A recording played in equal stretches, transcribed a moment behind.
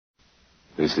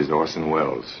This is Orson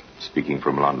Welles, speaking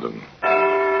from London.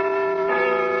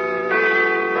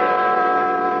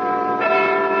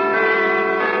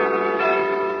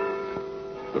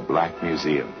 The Black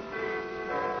Museum.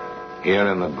 Here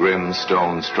in the grim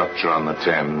stone structure on the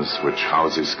Thames, which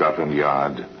houses Scotland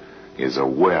Yard, is a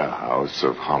warehouse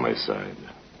of homicide,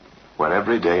 where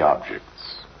everyday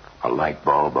objects, a light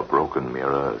bulb, a broken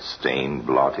mirror, a stained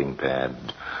blotting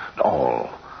pad, all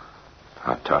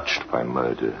are touched by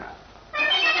murder.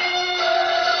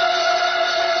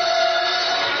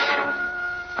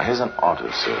 Here's an auto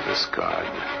service card,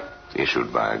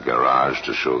 issued by a garage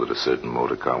to show that a certain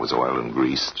motor car was oiled and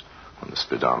greased when the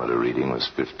speedometer reading was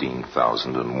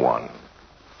 15,001.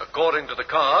 According to the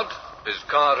card, his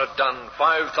car had done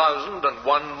 5,001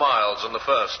 miles on the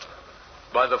first.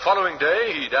 By the following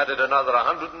day, he'd added another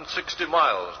 160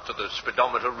 miles to the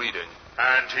speedometer reading.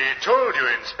 And he told you,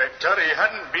 Inspector, he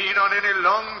hadn't been on any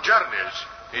long journeys.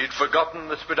 He'd forgotten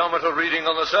the speedometer reading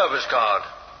on the service card.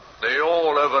 They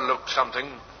all overlooked something.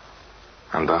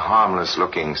 And the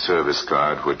harmless-looking service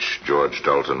card, which George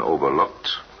Dalton overlooked,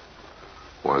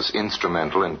 was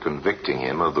instrumental in convicting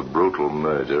him of the brutal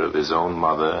murder of his own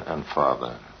mother and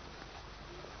father.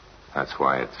 That's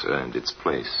why it's earned its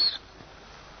place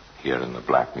here in the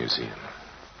Black Museum.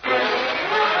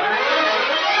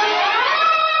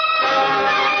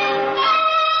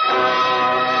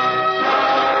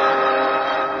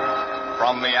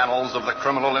 From the annals of the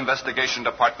Criminal Investigation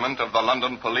Department of the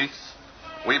London Police,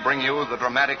 we bring you the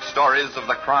dramatic stories of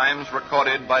the crimes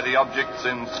recorded by the objects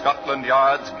in Scotland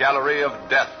Yard's Gallery of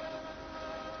Death,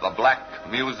 the Black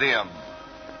Museum.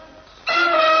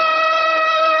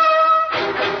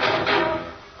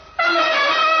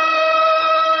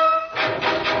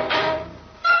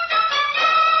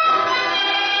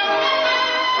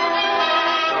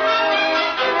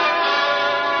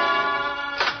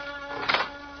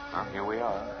 Now, here we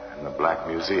are in the Black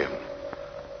Museum.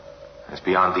 As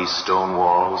beyond these stone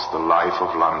walls, the life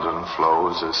of London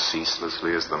flows as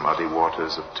ceaselessly as the muddy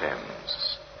waters of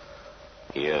Thames.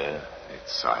 Here,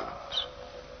 it's silent.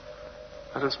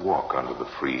 Let us walk under the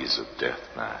frieze of death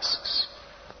masks,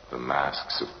 the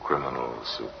masks of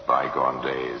criminals of bygone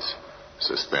days,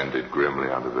 suspended grimly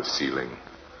under the ceiling.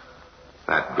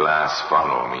 That glass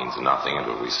funnel means nothing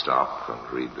until we stop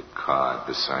and read the card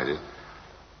beside it.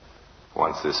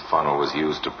 Once this funnel was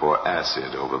used to pour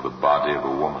acid over the body of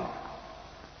a woman.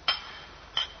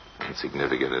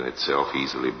 Insignificant in itself,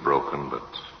 easily broken, but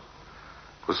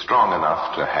was strong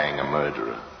enough to hang a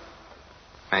murderer.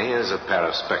 Now, here's a pair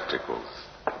of spectacles.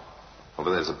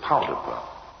 Over there's a powder puff.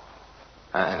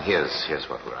 And here's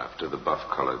what we're after, the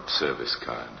buff-colored service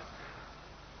card.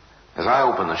 As I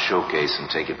open the showcase and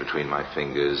take it between my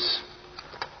fingers,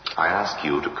 I ask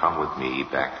you to come with me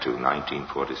back to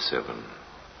 1947.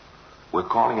 We're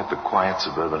calling it the quiet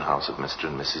suburban house of Mr.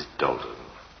 and Mrs. Dalton,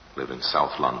 live in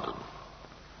South London.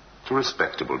 It's a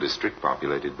respectable district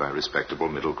populated by respectable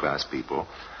middle-class people,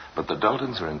 but the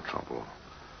Daltons are in trouble.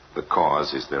 The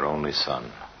cause is their only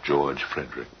son, George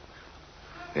Frederick.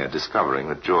 They are discovering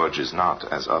that George is not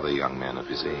as other young men of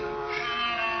his age.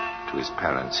 To his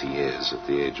parents, he is, at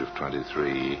the age of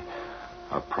 23,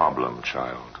 a problem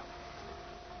child.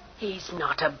 He's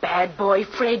not a bad boy,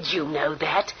 Fred, you know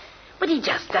that. But he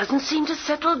just doesn't seem to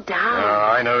settle down.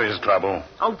 I know his trouble.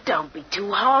 Oh, don't be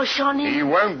too harsh on him. He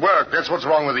won't work. That's what's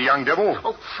wrong with the young devil.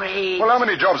 Oh, Fred. Well, how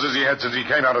many jobs has he had since he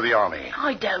came out of the army?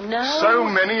 I don't know. So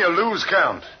many you lose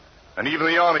count. And even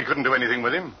the army couldn't do anything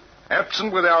with him.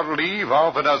 Absent without leave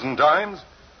half a dozen times.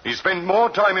 He spent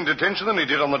more time in detention than he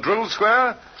did on the drill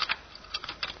square.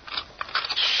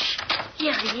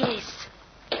 Here he is.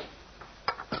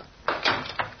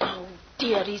 Oh,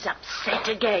 dear, he's upset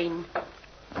again.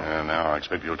 Now I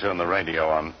expect you'll turn the radio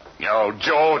on. Oh,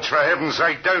 George, for heaven's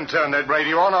sake, don't turn that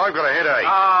radio on. I've got a headache.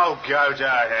 Oh, go to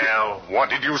hell. What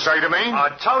did you say to me? I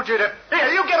told you to... Here,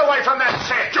 you get away from that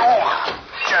set. George!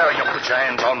 Joe, you put your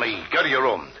hands on me. Go to your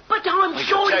room. But I'm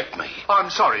sure... Protect me. I'm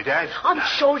sorry, Dad. I'm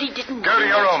sure he didn't Go to mean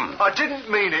your it. room. I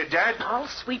didn't mean it, Dad. I'll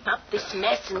sweep up this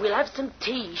mess and we'll have some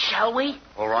tea, shall we?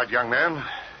 All right, young man.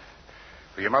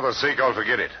 For your mother's sake, I'll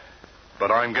forget it.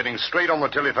 But I'm getting straight on the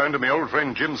telephone to my old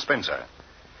friend Jim Spencer.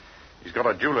 He's got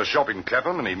a jeweler's shop in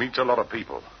Clapham, and he meets a lot of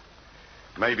people.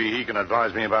 Maybe he can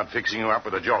advise me about fixing you up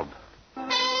with a job.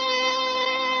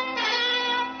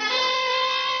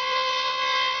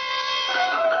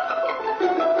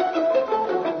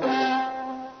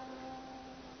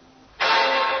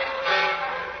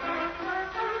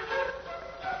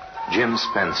 Jim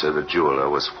Spencer, the jeweler,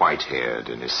 was white-haired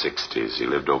in his 60s. He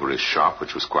lived over his shop,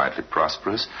 which was quietly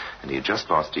prosperous, and he had just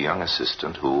lost a young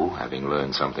assistant who, having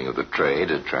learned something of the trade,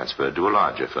 had transferred to a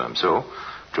larger firm. So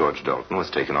George Dalton was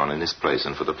taken on in his place,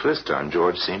 and for the first time,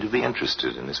 George seemed to be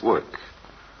interested in his work.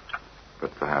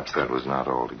 But perhaps that was not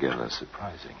altogether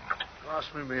surprising. Pass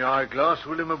me my eyeglass,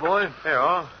 will you, my boy? Here you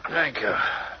are. Thank you.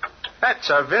 That's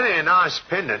a very nice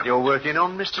pendant you're working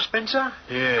on, Mr. Spencer.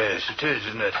 Yes, it is,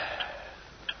 isn't it?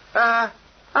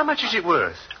 How much is it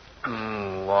worth?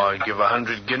 I give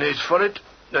 100 guineas for it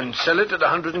and sell it at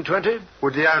 120.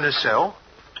 Would the owner sell?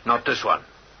 Not this one.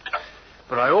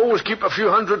 But I always keep a few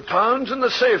 £100 in the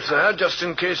safe there, just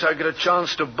in case I get a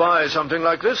chance to buy something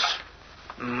like this.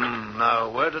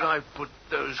 Now, where did I put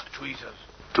those tweezers?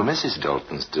 To Mrs.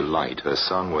 Dalton's delight, her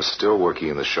son was still working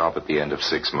in the shop at the end of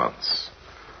 6 months.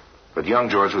 But young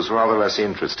George was rather less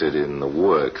interested in the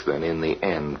work than in the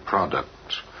end product.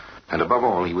 And above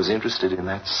all, he was interested in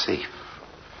that safe.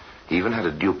 He even had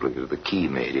a duplicate of the key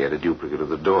made. He had a duplicate of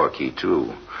the door key,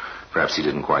 too. Perhaps he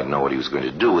didn't quite know what he was going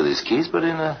to do with his keys, but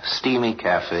in a steamy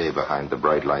cafe behind the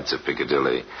bright lights of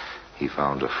Piccadilly, he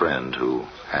found a friend who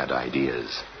had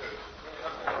ideas.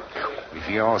 If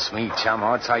you ask me, chum,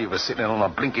 I'd say you were sitting on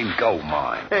a blinking gold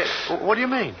mine. Hey, what do you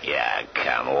mean? Yeah,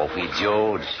 come off it,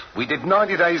 George. We did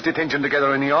 90 days detention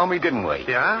together in the army, didn't we?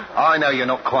 Yeah? I know you're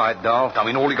not quite daft. I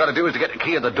mean, all you got to do is to get the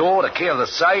key of the door, the key of the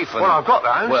safe, and... Well, I've got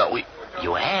those. Well,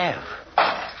 you have.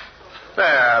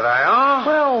 There they are.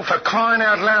 Well, for crying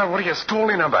out loud, what are you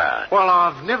stalling about? Well,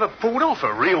 I've never pulled off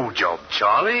a real job,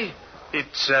 Charlie.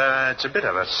 It's a bit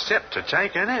of a step to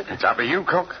take, isn't it? It's up to you,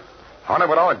 Cook. I know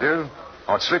what I'd do.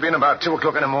 I'd slip in about 2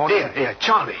 o'clock in the morning. Here,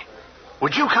 Charlie.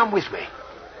 Would you come with me?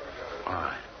 All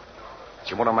right. Do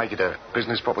you want to make it a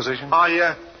business proposition?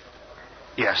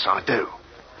 Yes, I do.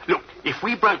 Look, if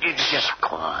we broke into just...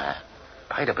 Quiet.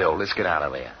 Pay the bill. Let's get out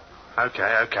of here.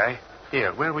 Okay.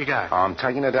 Here, where do we go? I'm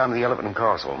taking her down to the Elephant and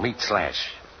Castle. Meet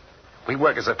Slash. We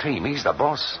work as a team. He's the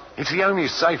boss. It's the only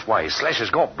safe way. Slash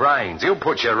has got brains. He'll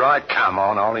put you right. Come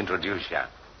on, I'll introduce you.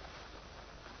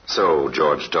 So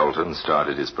George Dalton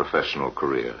started his professional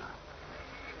career.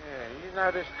 Yeah, you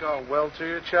know this gone well to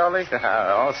you, Charlie?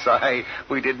 I'll say,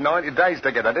 we did 90 days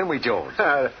together, didn't we, George?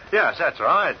 Yes, that's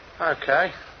right.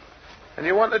 Okay. And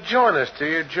you want to join us, do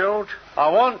you, George? I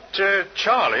want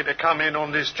Charlie to come in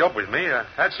on this job with me.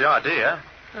 That's the idea.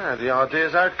 Yeah, the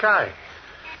idea's okay.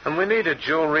 And we need a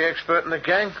jewellery expert in the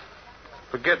gang.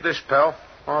 But get this, pal.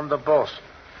 I'm the boss.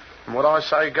 And what I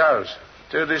say goes.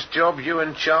 Do this job, you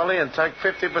and Charlie, and take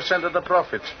 50% of the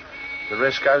profits. The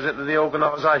rest goes into the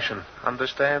organisation.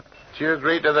 Understand? Do you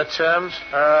agree to the terms?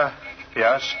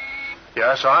 Yes.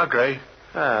 Yes, I agree.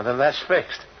 Then that's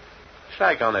fixed.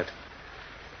 Shake on it.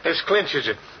 This clinches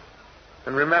it.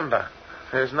 And remember,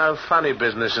 there's no funny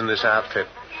business in this outfit.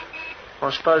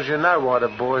 I suppose you know why the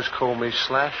boys call me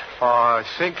Slash. I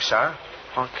think so.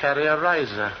 I carry a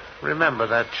razor. Remember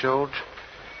that, George.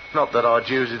 Not that I'd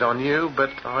use it on you, but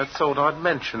I thought I'd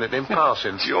mention it in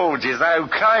passing. George is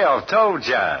okay, I've told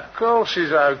you. Of course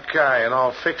he's okay, and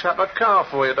I'll fix up a car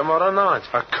for you tomorrow night.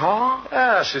 A car?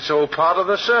 Yes, it's all part of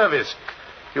the service.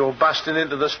 You're busting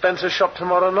into the Spencer shop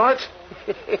tomorrow night.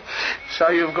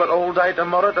 So you've got all day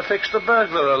tomorrow to fix the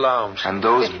burglar alarms. And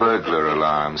those burglar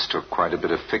alarms took quite a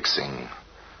bit of fixing.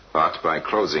 But by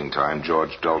closing time,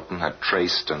 George Dalton had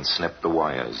traced and snipped the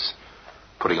wires.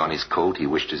 Putting on his coat, he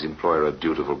wished his employer a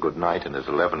dutiful good night, and at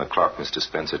 11 o'clock, Mr.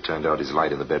 Spencer turned out his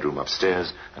light in the bedroom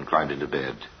upstairs and climbed into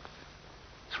bed.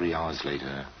 3 hours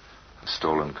later, a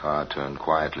stolen car turned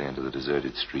quietly into the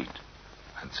deserted street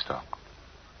and stopped.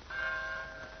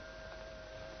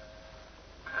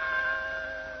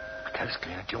 The coast's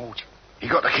clear, George. You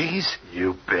got the keys?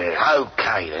 You bet.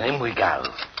 Okay, then in we go.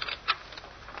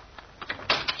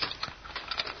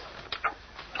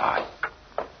 Right.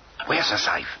 Where's the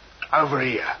safe? Over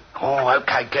here. Oh,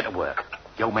 okay, get to work.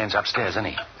 The old man's upstairs, isn't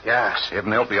he? Yes.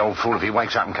 Heaven help the old fool if he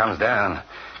wakes up and comes down.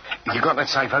 You got that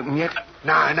safe open yet?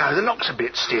 No, the lock's a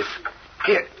bit stiff.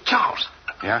 Here, Charles.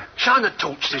 Yeah? Shine the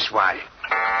torch this way.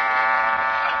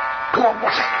 Go on,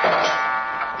 what's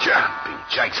that? Jumping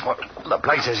jakes, what the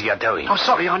blazes are you doing? Oh,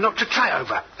 sorry, I knocked a tray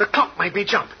over. The clock made me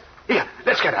jump. Here,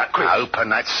 let's get out quick. Open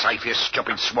that safe, you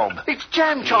stupid swab. It's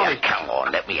jammed, Charlie. Yeah, come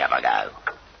on, let me have a go.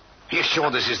 You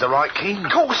sure this is the right key?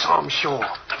 Of course I'm sure.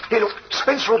 Here, look,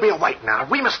 Spencer will be awake now.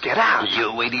 We must get out.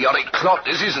 You idiotic clot,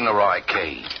 this isn't the right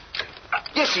key.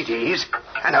 Yes, it is.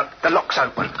 And the lock's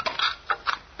open.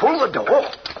 Pull the door.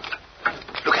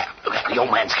 Look out, the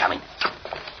old man's coming.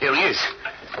 Here he is.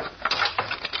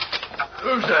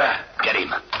 Who's there? Get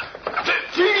him.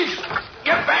 Jeez!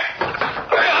 Get back!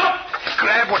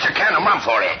 Grab what you can and run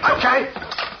for it. Okay.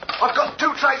 I've got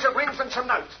 2 trays of rings and some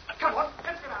notes. Come on,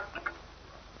 let's get out.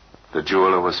 The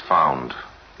jeweler was found,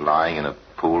 lying in a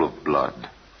pool of blood.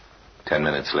 10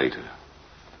 minutes later.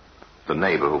 The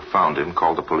neighbor who found him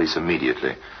called the police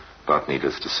immediately. But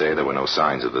needless to say, there were no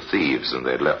signs of the thieves, and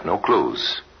they had left no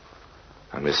clues.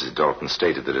 And Mrs. Dalton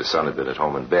stated that her son had been at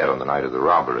home in bed on the night of the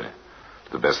robbery.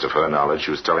 To the best of her knowledge,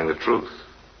 she was telling the truth.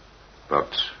 But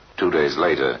 2 days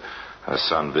later, her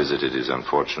son visited his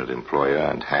unfortunate employer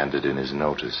and handed in his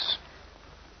notice.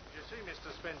 You see,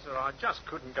 Mr. Spencer, I just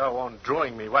couldn't go on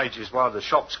drawing me wages while the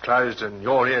shop's closed and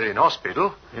you're here in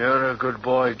hospital. You're a good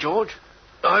boy, George.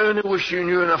 I only wish you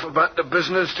knew enough about the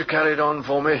business to carry it on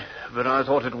for me, but I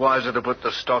thought it wiser to put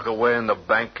the stock away in the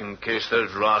bank in case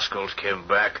those rascals came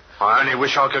back. I only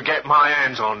wish I could get my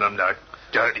hands on them, the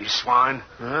dirty swine.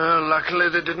 Well, luckily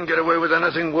they didn't get away with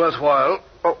anything worthwhile.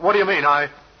 What do you mean? I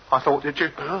thought, did you?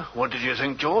 What did you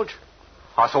think, George?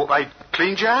 I thought they'd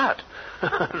cleaned you out.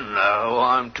 No,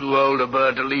 I'm too old a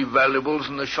bird to leave valuables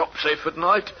in the shop safe at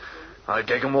night. I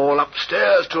take 'em all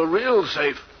upstairs to a real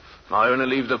safe. I only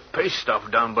leave the paste stuff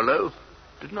down below.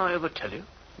 Didn't I ever tell you?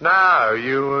 No,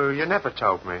 you never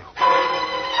told me.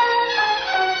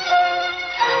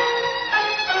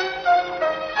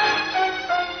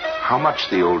 How much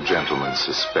the old gentleman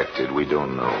suspected, we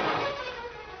don't know.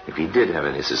 If he did have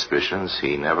any suspicions,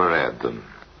 he never had them.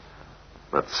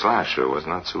 But Slasher was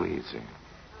not so easy.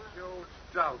 George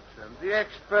Dalton, the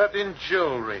expert in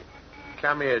jewellery.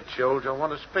 Come here, George. I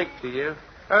want to speak to you.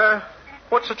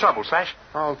 What's the trouble, Slash?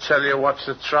 I'll tell you what's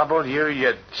the trouble.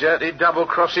 You dirty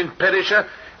double-crossing perisher.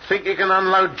 Think you can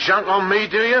unload junk on me,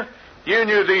 do you? You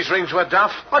knew these rings were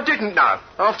duff. I didn't know.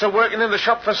 After working in the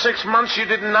shop for 6 months, you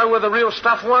didn't know where the real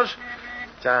stuff was?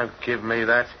 Don't give me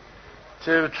that.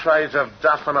 2 trays of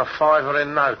duff and a $5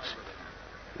 in notes.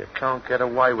 You can't get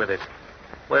away with it.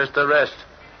 Where's the rest?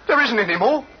 There isn't any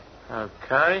more.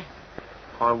 Okay.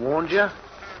 I warned you.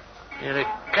 Here it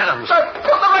comes. Put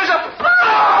the razor!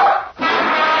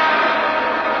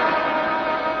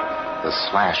 The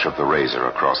slash of the razor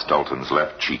across Dalton's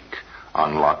left cheek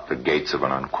unlocked the gates of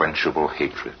an unquenchable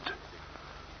hatred.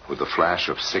 With the flash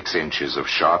of 6 inches of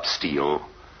sharp steel,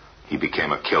 he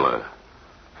became a killer,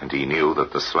 and he knew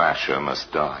that the slasher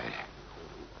must die.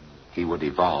 He would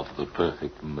evolve the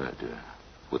perfect murder,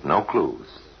 with no clues,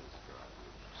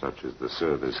 such as the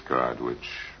service card which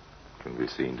can be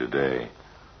seen today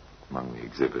among the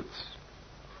exhibits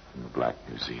in the Black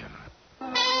Museum.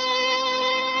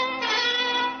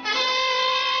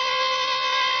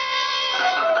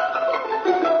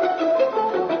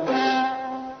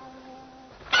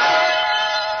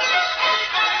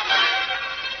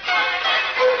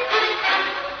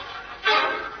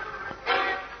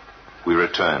 We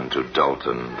return to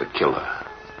Dalton, the killer.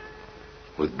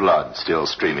 With blood still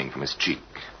streaming from his cheek,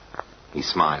 he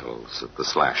smiles at the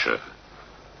slasher.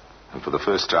 And for the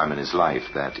first time in his life,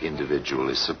 that individual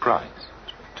is surprised,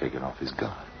 taken off his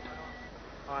guard.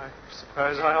 I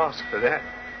suppose I asked for that.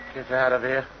 Get out of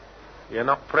here. You're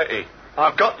not pretty.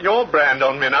 I've got your brand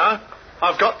on me now.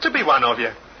 I've got to be one of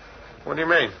you. What do you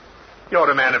mean? You're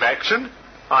a man of action.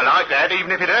 I like that,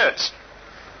 even if it hurts.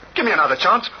 Give me another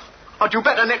chance. I'll do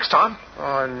better next time.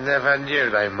 I never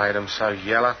knew they made 'em so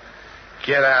yellow.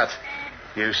 Get out.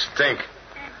 You stink.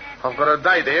 I've got a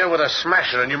date here with a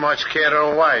smasher, and you might scare her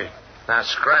away. Now,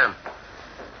 scram.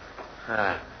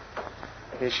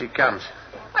 Here she comes.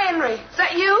 Henry, is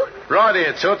that you? Right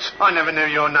here, Toots. I never knew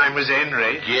your name was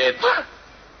Henry. Get.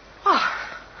 Oh,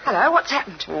 hello, what's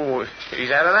happened? Oh, he's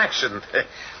had an accident.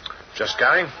 Just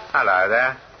going. Hello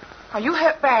there. Are you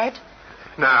hurt bad?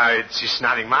 No, it's just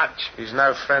nothing much. He's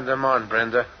no friend of mine,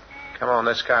 Brenda. Come on,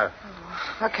 let's go.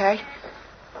 Oh, okay.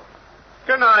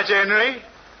 Good night, Henry.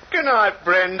 Good night,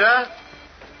 Brenda.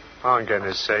 I'm going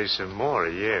to say some more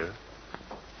of you.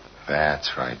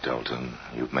 That's right, Dalton.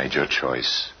 You've made your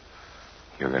choice.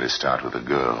 You're going to start with a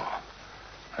girl.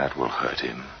 That will hurt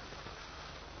him.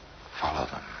 Follow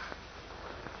them.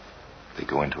 They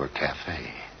go into a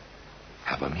cafe.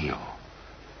 Have a meal.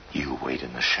 You wait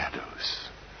in the shadows.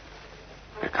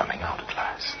 They're coming out at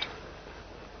last.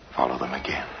 Follow them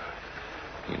again.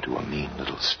 Into a mean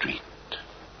little street.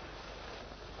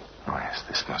 Oh, yes,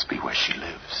 this must be where she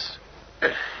lives.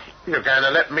 You're going to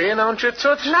let me in, aren't you,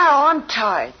 Toots? No, I'm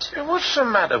tired. What's the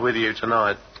matter with you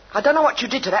tonight? I don't know what you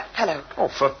did to that fellow. Oh,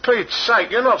 for Pete's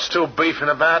sake, you're not still beefing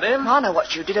about him. I know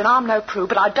what you did, and I'm no prude,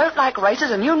 but I don't like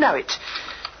races, and you know it.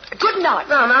 Good night.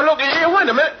 No, look here, wait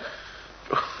a minute.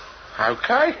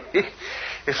 Okay,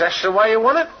 if that's the way you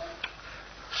want it.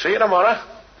 See you tomorrow.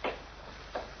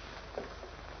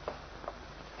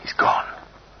 He's gone.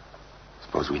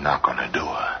 Suppose we knock on her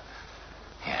door.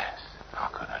 Yes,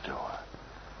 knock on her door.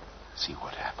 See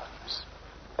what happens.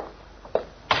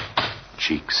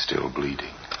 Cheeks still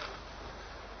bleeding.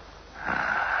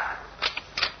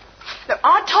 Look,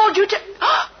 I told you to...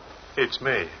 It's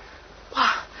me.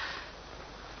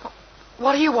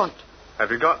 What do you want?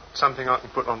 Have you got something I can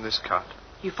put on this cut?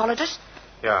 You followed us?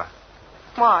 Yeah.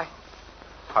 Why?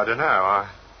 I don't know.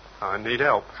 I need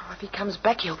help. Oh, if he comes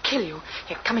back, he'll kill you.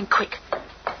 Here, come in quick.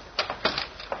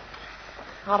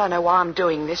 I don't know why I'm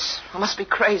doing this. I must be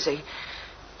crazy.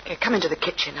 Here, come into the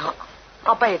kitchen.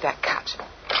 I'll bathe that cut.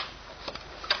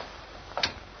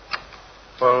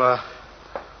 Well,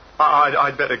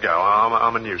 I'd better go.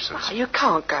 I'm a nuisance. Oh, you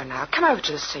can't go now. Come over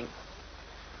to the sink.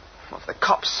 Well, if the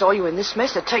cops saw you in this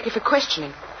mess, they'd take you for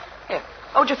questioning. Here,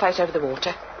 hold your face over the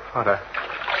water. Righto.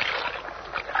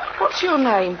 What's your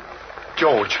name?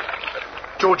 George.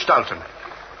 George Dalton.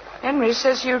 Henry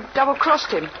says you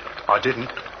double-crossed him. I didn't.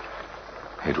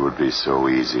 It would be so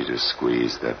easy to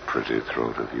squeeze that pretty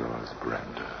throat of yours,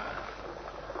 Brenda.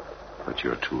 But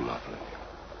you're too lovely.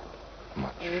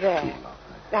 Much too lovely.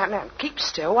 Now, keep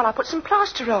still while I put some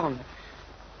plaster on.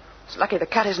 It's lucky the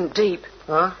cut isn't deep.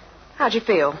 Huh? How'd you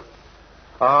feel?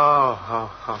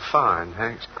 Oh, fine,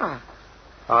 thanks. Oh.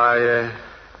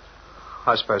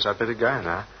 I suppose I'd better go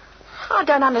now. I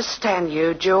don't understand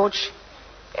you, George.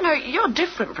 You know, you're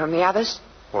different from the others.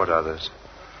 What others?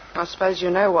 I suppose you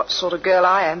know what sort of girl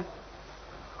I am.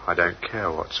 I don't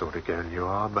care what sort of girl you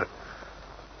are, but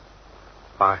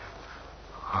I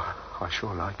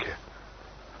sure like you.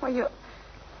 Well,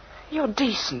 you're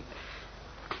decent.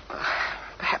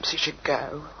 Perhaps you should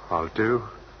go. I'll do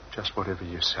just whatever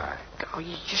you say. Oh,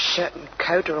 your shirt and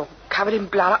coat are all covered in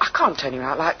blood. I can't turn you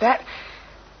out like that.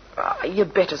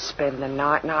 You'd better spend the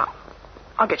night, and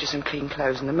I'll get you some clean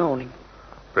clothes in the morning.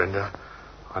 Brenda,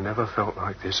 I never felt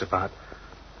like this about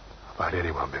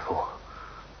anyone before.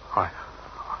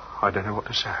 I don't know what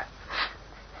to say.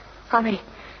 Funny.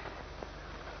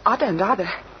 I don't either.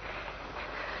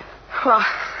 Well,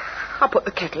 I'll put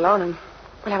the kettle on and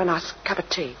we'll have a nice cup of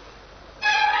tea.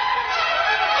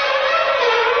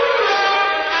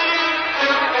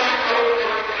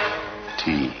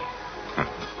 Tea.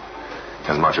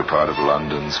 As much a part of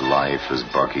London's life as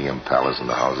Buckingham Palace and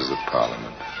the Houses of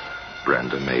Parliament.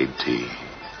 Brenda made tea.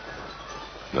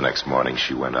 The next morning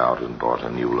she went out and bought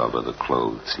her new lover the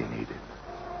clothes he needed.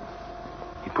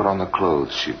 He put on the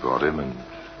clothes she brought him and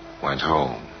went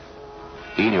home.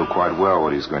 He knew quite well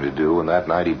what he was going to do, and that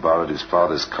night he borrowed his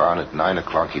father's car, and at 9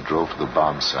 o'clock he drove to the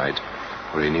bomb site,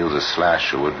 where he knew the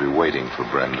slasher would be waiting for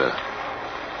Brenda.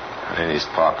 And in his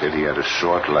pocket he had a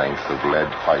short length of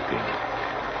lead piping.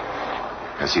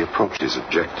 As he approached his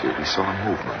objective, he saw a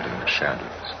movement in the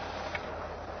shadows.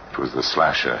 It was the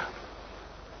slasher.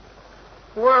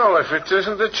 Well, if it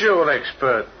isn't the jewel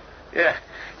expert. Yeah,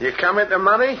 you come into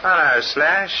money? Hello,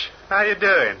 Slash. How you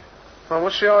doing? Well,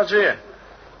 what's the idea?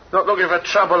 Not looking for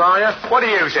trouble, are you? What do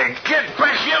you think? Get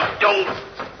back, you dope!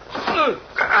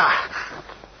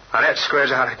 Now, that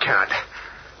squares out a count.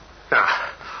 Now,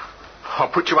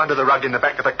 I'll put you under the rug in the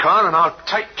back of the car, and I'll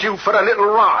take you for a little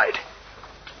ride.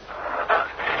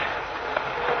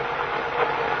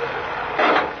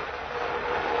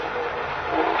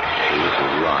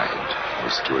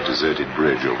 To a deserted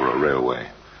bridge over a railway.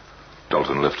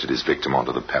 Dalton lifted his victim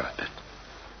onto the parapet.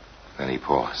 Then he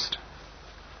paused.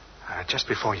 Just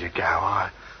before you go, I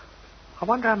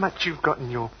wonder how much you've got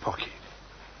in your pocket.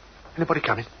 Anybody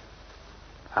coming?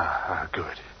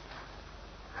 Good.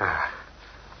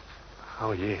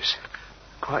 Oh, yes.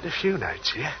 Quite a few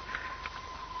notes here.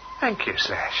 Thank you,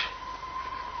 Slash.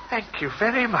 Thank you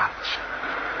very much.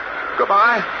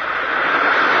 Goodbye.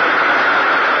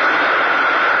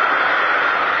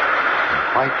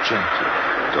 Quite gently,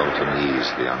 Dalton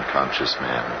eased the unconscious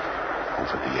man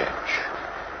over the edge.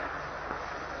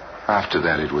 After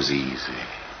that, it was easy.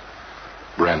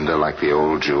 Brenda, like the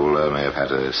old jeweler, may have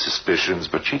had her suspicions,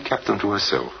 but she kept them to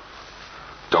herself.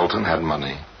 Dalton had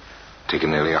money,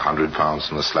 taken nearly £100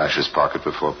 from the slasher's pocket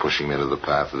before pushing him into the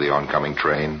path of the oncoming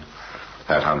train.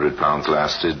 That £100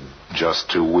 lasted just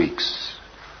 2 weeks.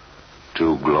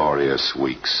 2 glorious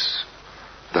weeks.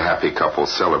 The happy couple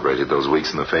celebrated those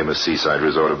weeks in the famous seaside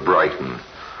resort of Brighton.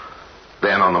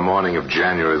 Then, on the morning of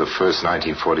January the 1st,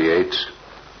 1948,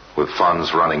 with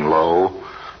funds running low,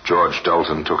 George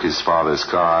Dalton took his father's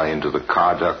car into the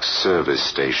Carduck service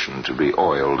station to be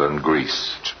oiled and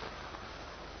greased.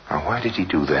 Now, why did he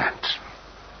do that?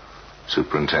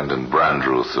 Superintendent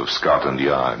Brandruth of Scotland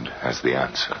Yard has the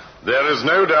answer. There is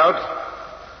no doubt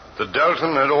that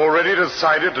Dalton had already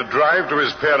decided to drive to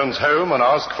his parents' home and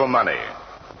ask for money.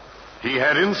 He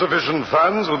had insufficient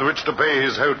funds with which to pay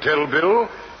his hotel bill,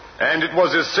 and it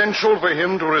was essential for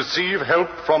him to receive help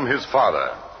from his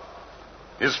father.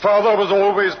 His father was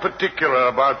always particular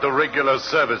about the regular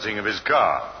servicing of his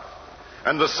car,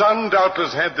 and the son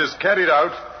doubtless had this carried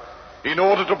out in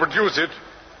order to produce it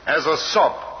as a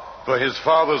sop for his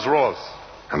father's wrath.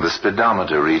 And the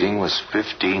speedometer reading was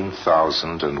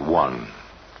 15,001,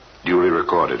 duly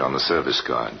recorded on the service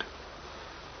card.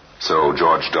 So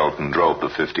George Dalton drove the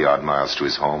 50-odd miles to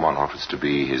his home on what was to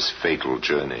be his fatal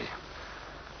journey.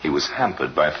 He was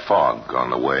hampered by fog on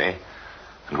the way,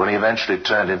 and when he eventually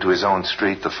turned into his own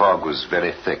street, the fog was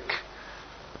very thick.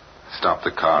 Stopped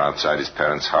the car outside his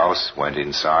parents' house, went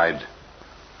inside,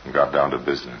 and got down to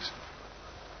business.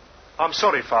 I'm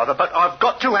sorry, Father, but I've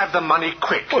got to have the money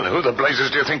quick. Well, who the blazes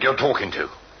do you think you're talking to?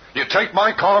 You take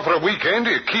my car for a weekend,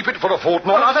 you keep it for a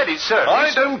fortnight? Well, I've had it serviced.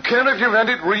 I don't care if you've had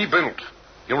it rebuilt.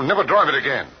 You'll never drive it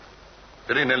again.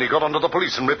 Billy nearly got onto the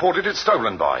police and reported it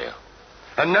stolen by you.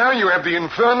 And now you have the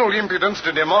infernal impudence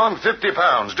to demand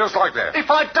 £50, just like that. If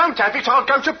I don't have it, I'll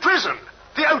go to prison.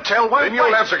 The hotel won't Then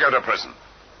you'll wait. have to go to prison.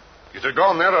 You'd have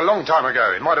gone there a long time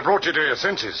ago. It might have brought you to your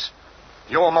senses.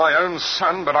 You're my own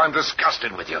son, but I'm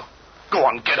disgusted with you. Go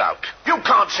on, get out. You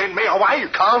can't send me away.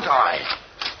 Can't I?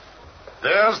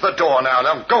 There's the door now.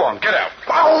 Now, go on, get out.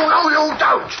 Oh, no, you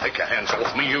don't. Take your hands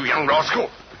off me, you young rascal.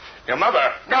 Your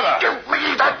mother. Give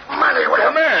me that money, will You're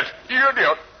you? mad.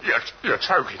 You're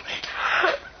choking me.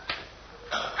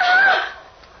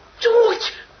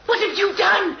 George, what have you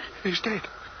done? He's dead.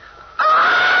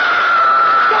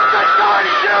 What the guy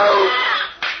do?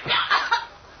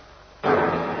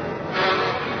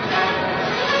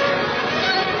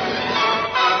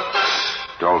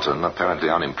 Dalton, apparently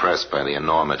unimpressed by the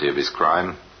enormity of his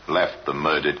crime, left the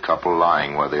murdered couple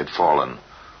lying where they had fallen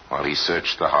while he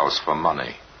searched the house for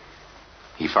money.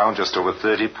 He found just over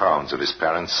 £30 of his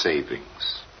parents'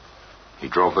 savings. He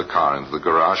drove the car into the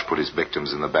garage, put his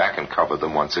victims in the back, and covered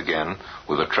them once again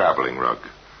with a traveling rug.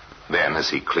 Then, as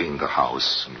he cleaned the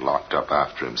house and locked up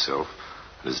after himself,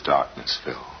 as darkness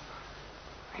fell,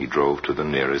 he drove to the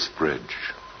nearest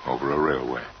bridge over a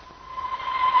railway.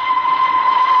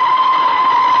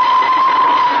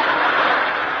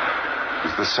 It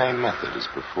was the same method as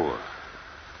before.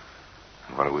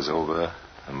 And when it was over,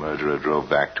 the murderer drove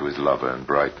back to his lover in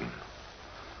Brighton.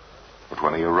 But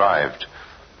when he arrived,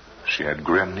 she had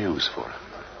grim news for him.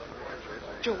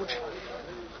 George,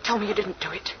 tell me you didn't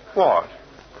do it. What?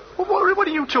 What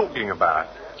are you talking about?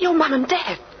 Your mum and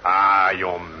dad. Ah,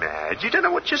 you're mad. You don't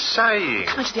know what you're saying.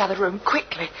 Come into the other room,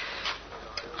 quickly.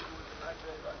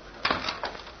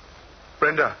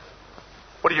 Brenda,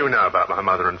 what do you know about my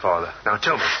mother and father? Now,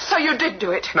 tell me. So you did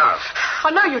do it? No.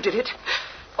 I know you did it.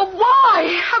 But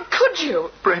why? How could you?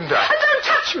 Brenda. And don't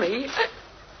touch me.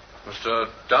 Mr.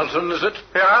 Dalton, is it?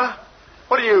 Yeah?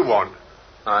 What do you want?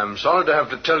 I'm sorry to have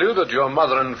to tell you that your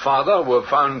mother and father were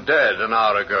found dead an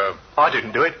hour ago. I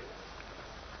didn't do it.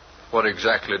 What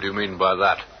exactly do you mean by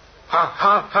that?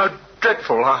 How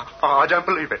dreadful. I don't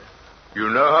believe it. You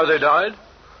know how they died?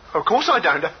 Of course I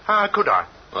don't. How could I?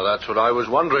 Well, that's what I was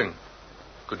wondering.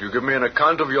 Could you give me an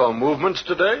account of your movements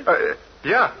today?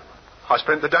 Yeah. I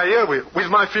spent the day here with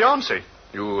my fiancée.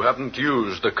 You haven't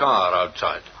used the car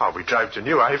outside. Oh, we drove to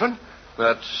New Haven.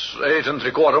 That's 8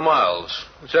 3/4 miles.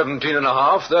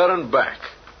 17.5 there and back.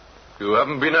 You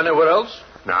haven't been anywhere else?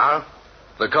 No.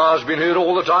 The car's been here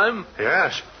all the time?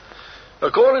 Yes.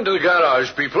 According to the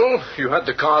garage people, you had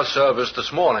the car serviced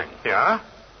this morning. Yeah?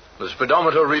 The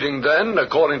speedometer reading then,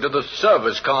 according to the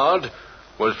service card,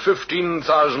 was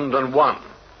 15,001.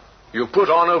 You put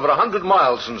on over 100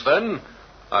 miles since then.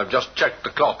 I've just checked the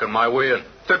clock on my way in.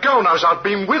 The girl knows I've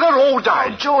been with her all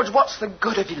day. Oh, George, what's the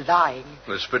good of you lying?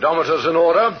 The speedometer's in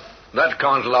order. That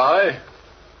can't lie.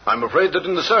 I'm afraid that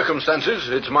in the circumstances,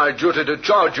 it's my duty to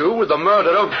charge you with the murder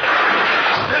of...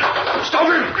 Stop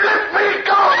him! Let me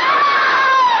go!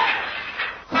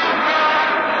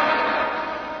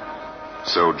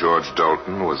 So George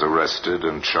Dalton was arrested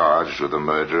and charged with the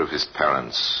murder of his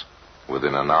parents,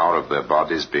 within an hour of their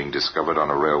bodies being discovered on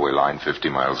a railway line 50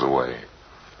 miles away.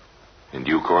 In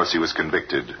due course, he was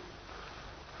convicted.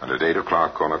 And at 8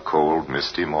 o'clock on a cold,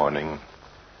 misty morning,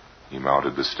 he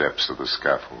mounted the steps of the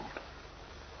scaffold.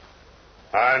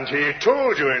 And he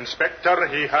told you, Inspector,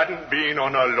 he hadn't been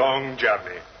on a long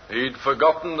journey. He'd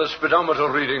forgotten the speedometer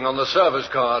reading on the service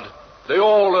card. They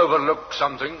all overlooked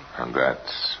something. And that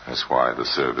is why the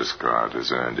service card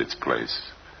has earned its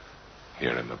place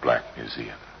here in the Black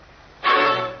Museum.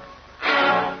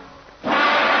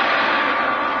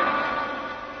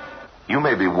 You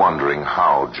may be wondering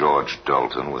how George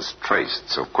Dalton was traced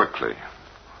so quickly.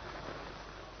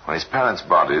 When his parents'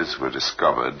 bodies were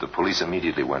discovered, the police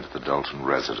immediately went to the Dalton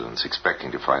residence,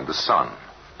 expecting to find the son.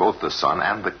 Both the son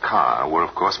and the car were,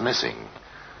 of course, missing.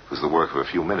 It was the work of a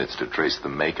few minutes to trace the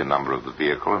make and number of the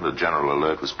vehicle, and a general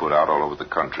alert was put out all over the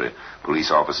country.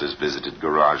 Police officers visited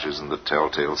garages, and the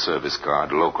telltale service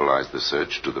card localized the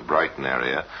search to the Brighton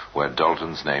area, where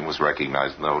Dalton's name was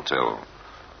recognized in the hotel.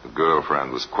 The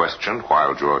girlfriend was questioned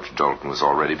while George Dalton was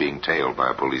already being tailed by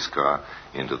a police car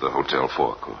into the hotel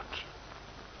forecourt.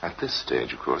 At this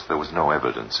stage, of course, there was no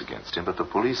evidence against him, but the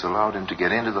police allowed him to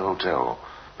get into the hotel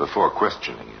before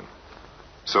questioning him.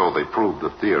 So they proved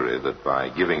the theory that by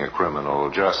giving a criminal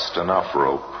just enough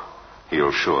rope,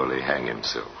 he'll surely hang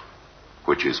himself,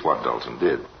 which is what Dalton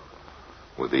did,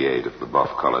 with the aid of the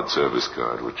buff-colored service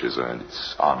card, which has earned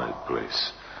its honored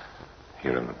place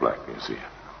here in the Black Museum.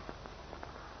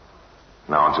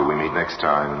 Now, until we meet next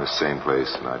time in the same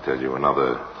place, and I tell you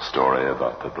another story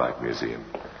about the Black Museum,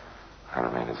 I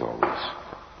remain, as always,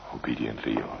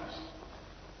 obediently yours.